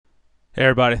Hey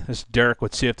everybody, this is Derek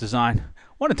with CFdesign.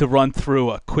 Wanted to run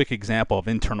through a quick example of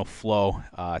internal flow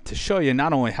to show you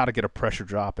not only how to get a pressure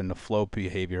drop in the flow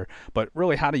behavior, but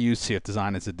really how to use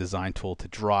CFdesign as a design tool to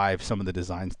drive some of the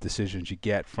design decisions you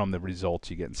get from the results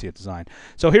you get in CFdesign.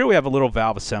 So here we have a little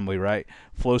valve assembly, right?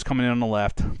 Flow's coming in on the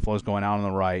left, flow's going out on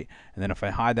the right, and then if I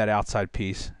hide that outside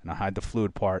piece and I hide the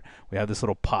fluid part, we have this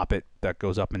little poppet that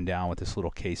goes up and down with this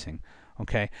little casing.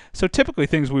 Okay, so typically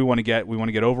things we want to get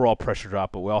overall pressure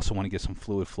drop, but we also want to get some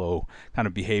fluid flow kind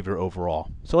of behavior overall.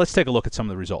 So let's take a look at some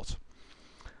of the results.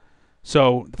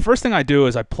 So the first thing I do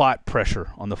is I plot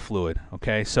pressure on the fluid.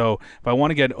 Okay, so if I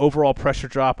want to get overall pressure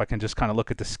drop, I can just kind of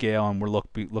look at the scale, and we're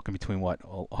looking between what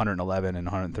 111 and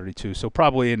 132. So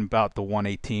probably in about the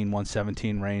 118,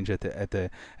 117 range at the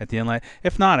inlet.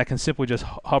 If not, I can simply just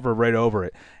hover right over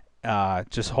it.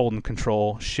 Just holding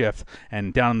control shift,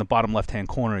 and down in the bottom left hand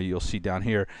corner you'll see down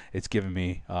here it's giving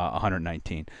me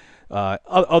 119.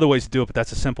 Other ways to do it, but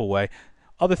that's a simple way.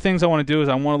 Other things I want to do is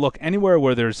I want to look anywhere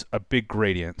where there's a big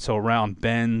gradient, so around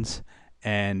bends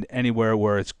and anywhere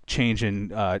where it's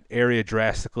changing area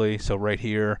drastically. So right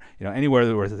here,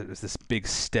 anywhere where there's this big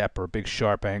step or big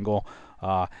sharp angle,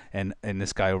 and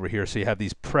this guy over here. So you have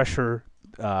these pressure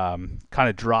kind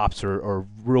of drops or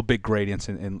real big gradients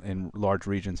in large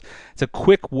regions. It's a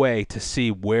quick way to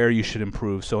see where you should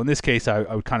improve. So in this case, I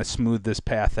would kind of smooth this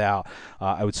path out.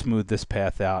 I would smooth this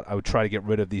path out. I would try to get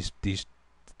rid of these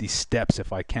steps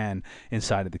if I can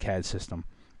inside of the CAD system.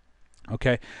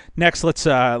 Okay. Next,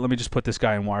 let me just put this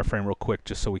guy in wireframe real quick,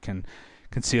 just so we can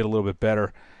see it a little bit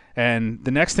better. And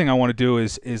the next thing I want to do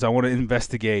is I want to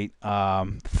investigate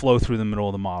flow through the middle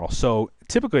of the model. So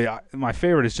typically my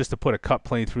favorite is just to put a cut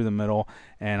plane through the middle,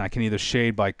 and I can either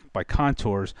shade by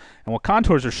contours. And what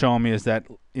contours are showing me is that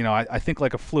I think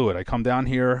like a fluid. I come down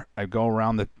here, I go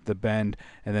around the bend,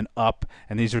 and then up,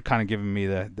 and these are kind of giving me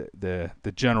the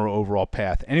general overall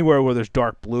path. Anywhere where there's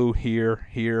dark blue,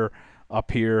 here,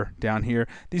 up here, down here,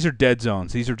 these are dead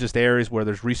zones. These are just areas where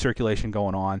there's recirculation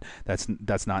going on.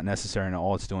 That's not necessary, and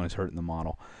all it's doing is hurting the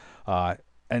model.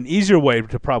 An easier way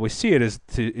to probably see it is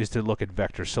to look at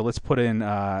vectors. So let's put in,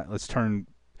 let's turn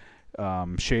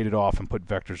shaded off and put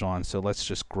vectors on. So let's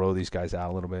just grow these guys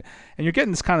out a little bit, and you're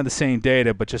getting this kind of the same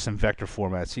data, but just in vector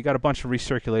format. So you got a bunch of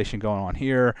recirculation going on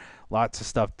here, lots of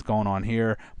stuff going on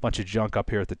here, a bunch of junk up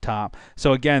here at the top.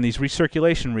 So again, these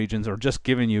recirculation regions are just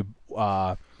giving you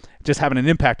just having an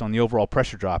impact on the overall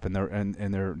pressure drop, and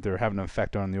they're having an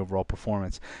effect on the overall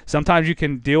performance. Sometimes you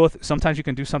can sometimes you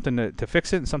can do something to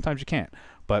fix it, and sometimes you can't.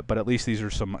 But at least these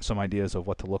are some ideas of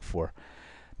what to look for.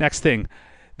 Next thing,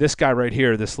 this guy right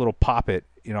here, this little poppet.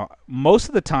 Most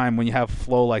of the time when you have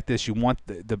flow like this, you want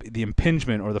the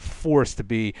impingement or the force to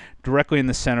be directly in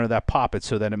the center of that poppet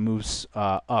so that it moves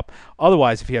up.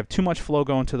 Otherwise, if you have too much flow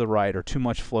going to the right or too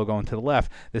much flow going to the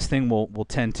left, this thing will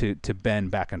tend to bend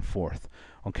back and forth.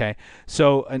 Okay,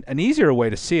 so an easier way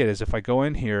to see it is if I go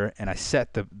in here and I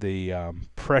set the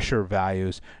pressure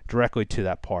values directly to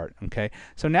that part. Okay,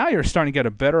 so now you're starting to get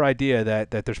a better idea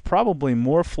that there's probably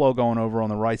more flow going over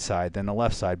on the right side than the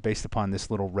left side based upon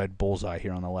this little red bullseye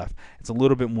here on the left. It's a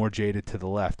little bit more jaded to the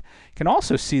left. You can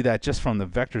also see that just from the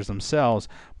vectors themselves,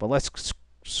 but let's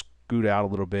scoot out a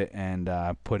little bit and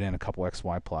put in a couple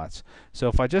XY plots. So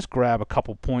if I just grab a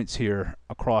couple points here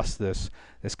across this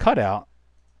cutout,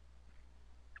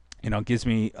 it gives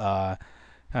me kind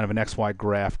of an XY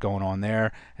graph going on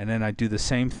there, and then I do the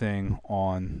same thing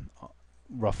on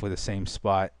roughly the same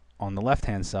spot on the left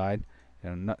hand side.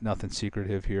 Nothing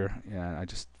secretive here. I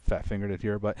just fat fingered it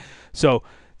here, but so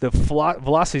the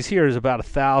velocities here is about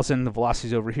 1,000. The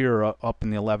velocities over here are up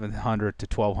in the 1,100 to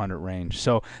 1,200 range.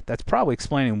 So that's probably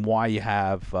explaining why you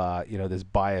have this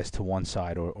bias to one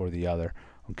side or the other.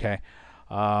 Okay.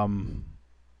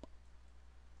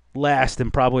 Last,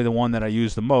 and probably the one that I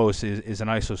use the most, is an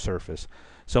isosurface.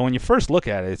 So when you first look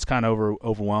at it, it's kind of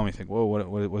overwhelming. You think, whoa,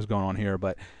 what's going on here?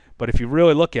 But if you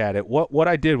really look at it, what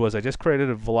I did was I just created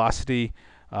a velocity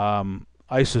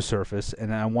isosurface,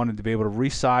 and I wanted to be able to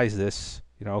resize this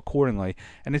accordingly.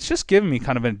 And it's just giving me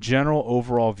kind of a general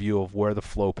overall view of where the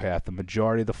flow path, the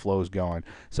majority of the flow is going.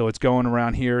 So it's going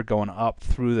around here, going up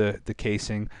through the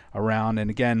casing, around, and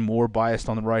again, more biased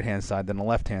on the right-hand side than the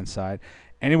left-hand side.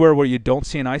 Anywhere where you don't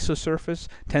see an isosurface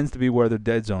tends to be where the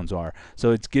dead zones are.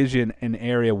 So it gives you an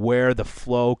area where the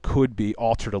flow could be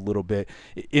altered a little bit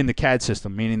in the CAD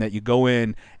system, meaning that you go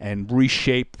in and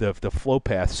reshape the flow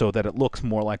path so that it looks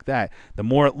more like that. The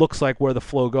more it looks like where the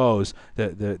flow goes,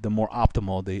 the more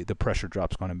optimal the pressure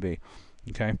drop's going to be.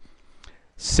 Okay.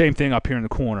 Same thing up here in the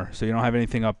corner. So you don't have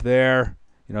anything up there.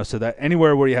 So that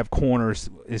anywhere where you have corners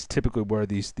is typically where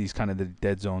these kind of the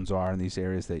dead zones are, in these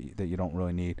areas that you don't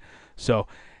really need. So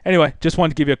anyway, just wanted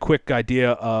to give you a quick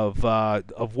idea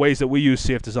of ways that we use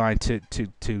CFdesign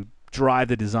to drive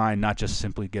the design, not just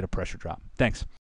simply get a pressure drop. Thanks.